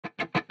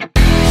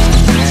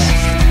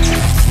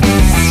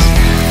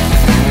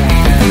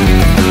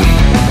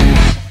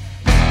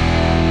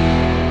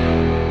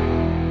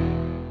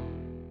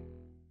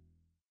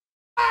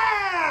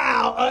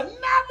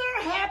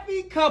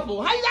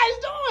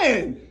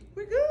doing?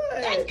 We're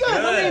good. That's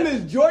good. My name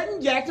is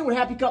Jordan Jackson with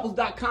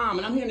HappyCouples.com,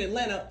 and I'm here in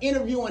Atlanta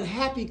interviewing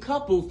happy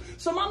couples.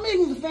 So my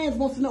millions of fans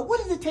wants to know, what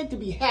does it take to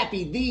be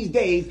happy these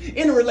days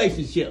in a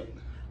relationship?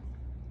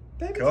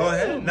 Baby, Go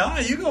ahead. No,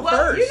 you go well,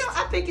 first. You know,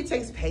 I think it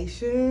takes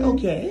patience.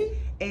 Okay.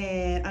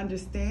 And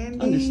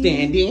understanding.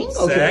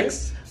 Okay.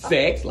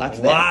 Sex, lots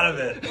of a lot of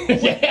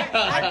it. Yeah.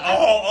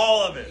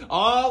 all of it.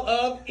 All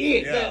of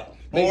it. Yeah.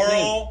 Makes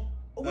Oral,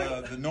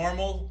 sense. the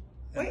normal,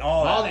 and Wait.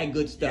 All that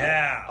good stuff.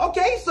 Yeah.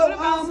 Okay, so What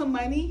about some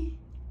money?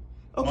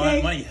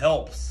 okay. Money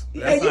helps.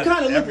 Yeah, you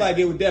kind of look like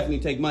it would definitely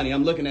take money.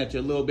 I'm looking at you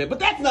a little bit, but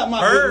that's not my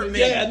Her, business. me.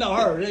 Yeah, no,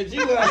 her. She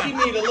look like she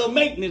need a little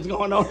maintenance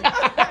going on.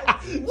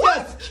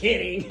 Just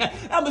kidding.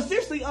 But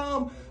seriously,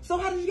 so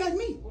how did you guys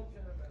meet?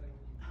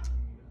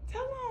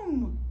 Tell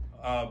them.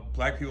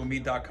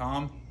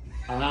 Blackpeoplemeet.com.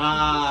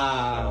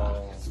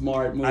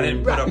 Smart move. I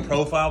didn't put a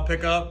profile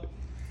pickup, and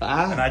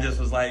Ah. I just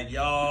was like,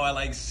 yo, I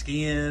like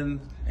skiing,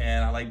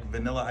 and I like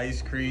vanilla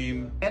ice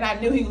cream. And I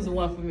knew he was the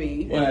one for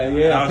me. Well, And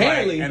yeah, I was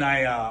apparently. like, and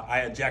I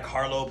had Jack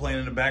Harlow playing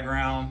in the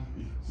background.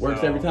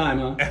 Works So- every time,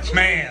 huh?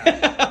 Man,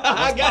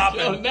 I got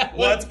you on popping? that one.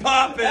 What's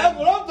popping? That's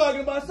what I'm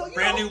talking about. So, you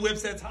Brand know, new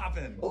whips that's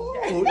hopping. Ooh,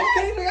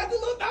 okay, they got the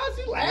little dance,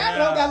 you laugh, Yeah,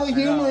 got a little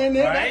humor in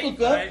there. right, That's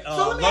what's up. right.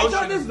 So let me ask y'all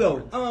Lotion this is though.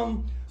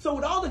 important. So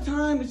with all the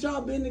time that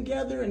y'all been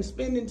together and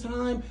spending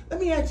time, let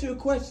me ask you a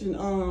question.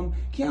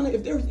 Kiana,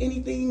 if there was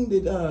anything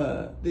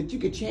that you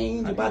could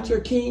change about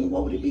your king,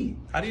 what would it be?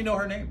 How do you know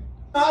her name?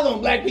 I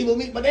don't black people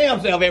meet my damn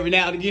self every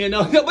now and again,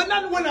 no. But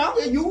not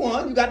when you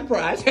won, you got the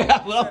prize.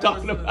 That's what I'm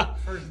talking about.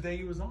 First day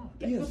you was on.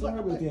 Yeah, sorry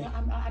about that.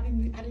 I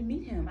didn't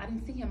meet him. I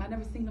didn't see him. I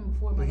never seen him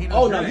before. But he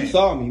Oh knows no, your you name.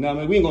 saw me. No,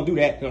 man, we ain't gonna do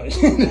that.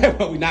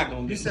 We're not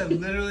gonna do You said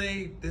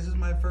literally, this is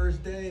my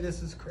first day.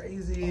 This is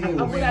crazy.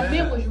 What I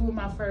meant was you were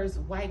my first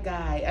white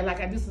guy.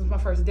 And this is my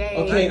first day.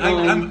 Okay,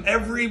 I'm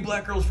every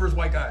black girl's first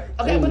white guy.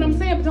 Okay, but I'm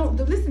saying, but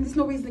don't listen. There's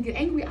no reason to get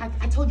angry. I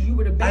told you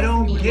were the best. I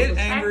don't You were get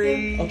attractive.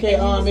 angry. Okay,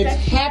 And you it's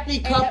respect-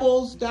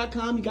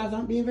 happycouples.com. You guys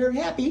aren't being very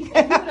happy. You're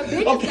the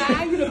biggest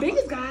guy. You're the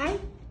biggest guy.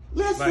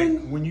 Like,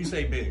 Listen. when you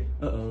say big,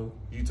 Uh-oh.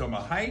 you talking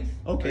about height?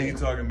 Okay. Or you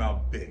talking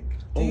about big?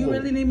 Do you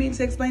really need me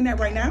to explain that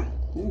right now?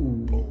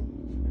 Ooh.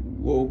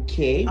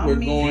 Okay, I we're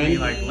mean- You mean going.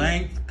 like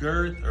length,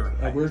 girth, or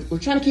height? We're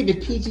trying to keep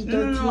it PG-13.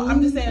 No,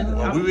 I'm just saying.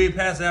 Oh, we way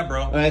past that,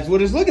 bro. That's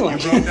what it's looking You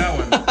like. broke that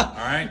one. All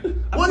right.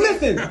 Well,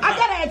 listen, I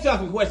gotta ask y'all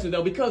some questions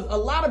though, because a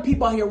lot of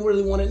people out here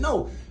really want to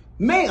know,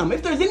 ma'am,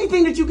 if there's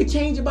anything that you could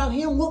change about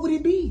him, what would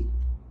it be?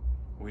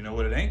 We know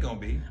what it ain't gonna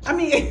be. I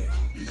mean,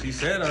 She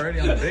said already,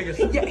 I'm the biggest.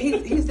 yeah,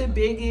 he's the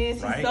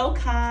biggest. Right. He's so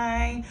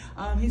kind.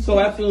 He's So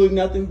absolutely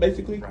nothing,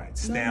 basically. Right. No,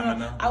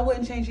 Stamina. I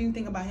wouldn't change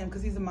anything about him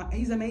because he's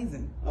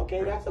amazing.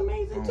 Okay, that's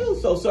amazing too.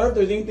 So, sir, if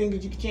there's anything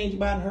that you could change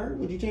about her,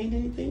 would you change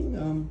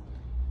anything?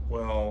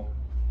 Well,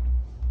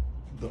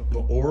 the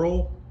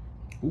oral.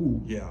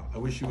 Ooh. Yeah, I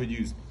wish you would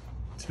use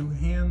two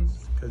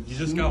hands because you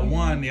just got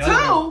one. The Two? other.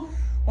 Well,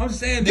 I'm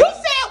saying. You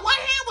said one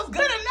hand was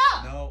good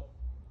enough. No,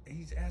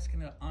 he's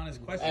asking an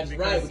honest question. That's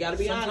because right, we gotta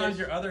be sometimes honest.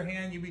 your other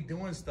hand, you be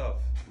doing stuff.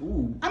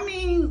 Ooh. I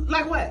mean,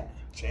 like what?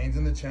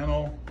 Changing the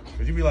channel.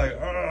 Because you be like,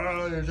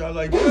 and you're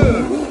like, yeah.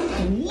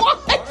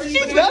 What? She She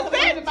just just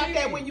said said about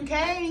that when you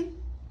came.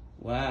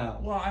 Wow.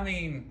 Well, I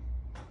mean.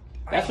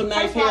 That's some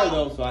nice First of hair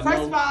all- though, so I First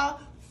know. of all,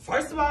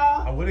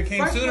 I would have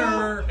came first of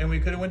sooner and we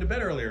could have went to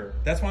bed earlier.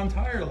 That's why I'm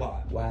tired a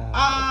lot.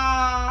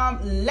 Wow.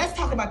 let's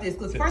talk about this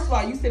because first of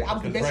all, you said I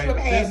was the Because best you right,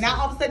 ever had. this-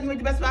 Now all of a sudden you ain't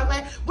the best you ever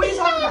had. What are you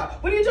talking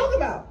about? What are you talking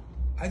about?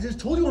 I just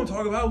told you what I'm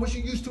talking about. I wish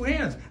you used two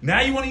hands.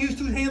 Now you want to use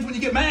two hands when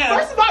you get mad.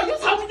 First of all, you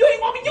told me you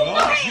didn't want me to use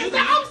Well, two hands. you-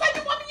 Now all of a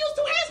sudden you want me to use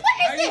two hands.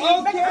 What is this?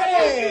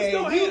 Okay.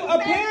 Go ahead. You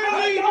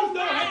apparently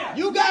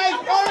you guys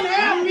aren't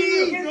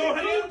happy.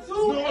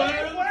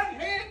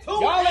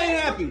 Y'all ain't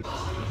happy.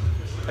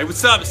 Hey,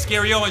 what's up? It's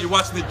Scary Owen. You're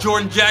watching the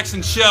Jordan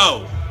Jackson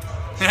Show.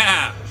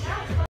 Yeah.